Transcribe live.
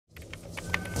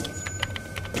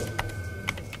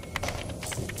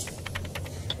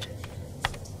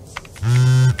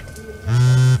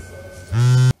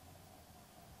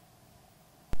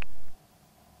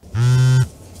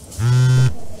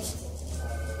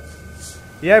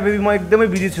या baby म एकदमै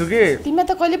busy छु के तिमी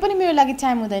त कहिले पनि मेरो लागि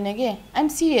टाइम हुँदैन के आइ एम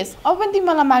सिरियस अब पनि तिमी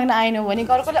मलाई माग्न आएनौ भने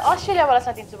घरकोले अस्ट्रेलियाबाट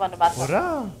साथिन्छु भन्नु भएको हो र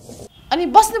अनि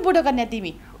बस्नु बुढो कन्या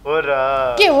तिमी हो र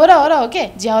के हो र हो के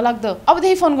झ्याउ लाग्दो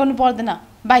अबदेखि फोन गर्नु पर्दैन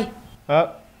बाई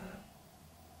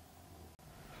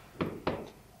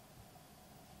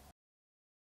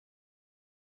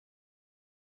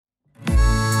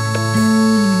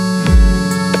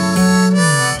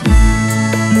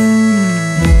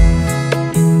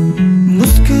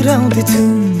मुस्कुराउँदैछु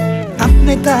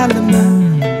आफ्नै तालमा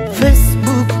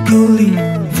फेसबुक खोली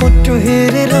फोटो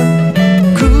हेरेर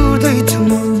कुर्दैछु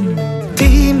म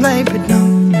तिमीलाई भेट्न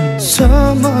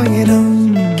समय हेर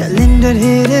क्यालेन्डर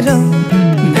हेरेर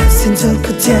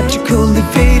मेसेन्जरको च्याट खोली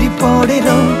फेरि पढेर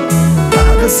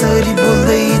पागलसरी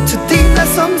बोल्दैछु तिमीलाई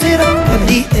सम्झेर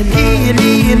अलि अलि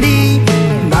अलि अलि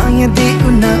माया देऊ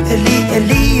न अलि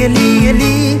अलि अलि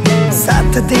अलि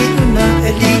साथ देऊ न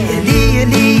अलि अलि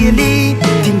अलि अलि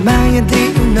माया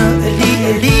देऊ न अलि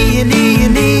अलि अलि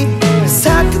अलि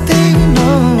साथ देऊ न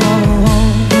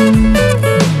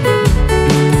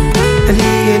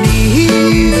अलि अलि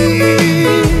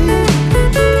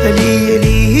अलि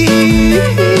अलि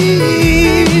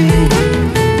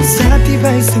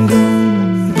साथीभाइसँग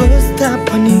बस्दा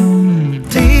पनि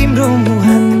तिम्रो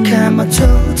मुहारमा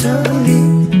छलछली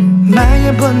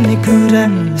माया भन्ने कुरा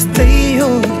यस्तै हो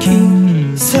कि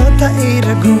सताएर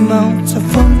घुमाउँछ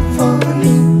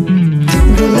फनी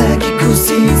तिम्रो लागि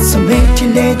खुसी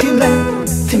समेटिले तिमीलाई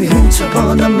तिमी हुन्छ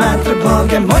भन मात्र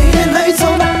भगे मैले नै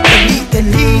छौँ अलि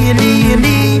अलि अलि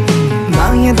अलि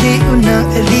माया देऊ न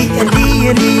अलि अलि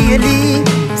अलि अलि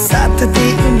साथ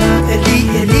देऊ न अलि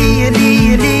अलि अलि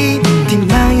अलि तिमी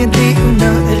माया देऊ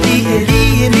न अलि अलि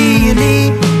अलि अलि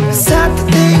साथ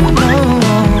देऊ न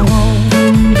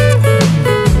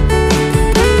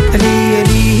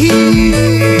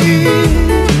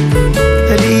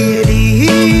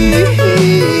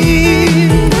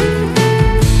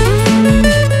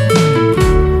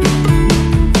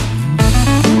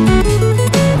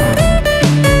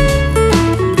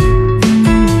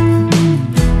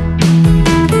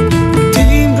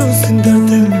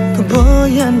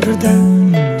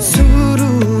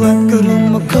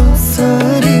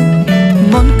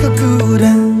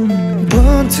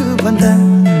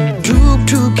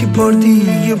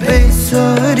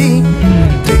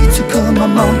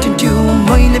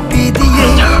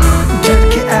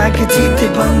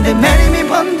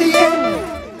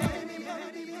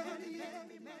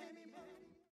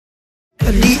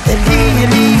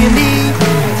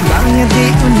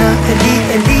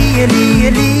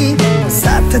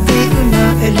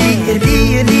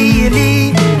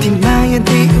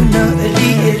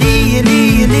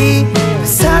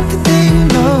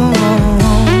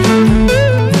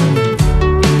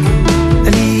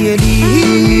Ali,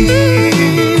 Ali.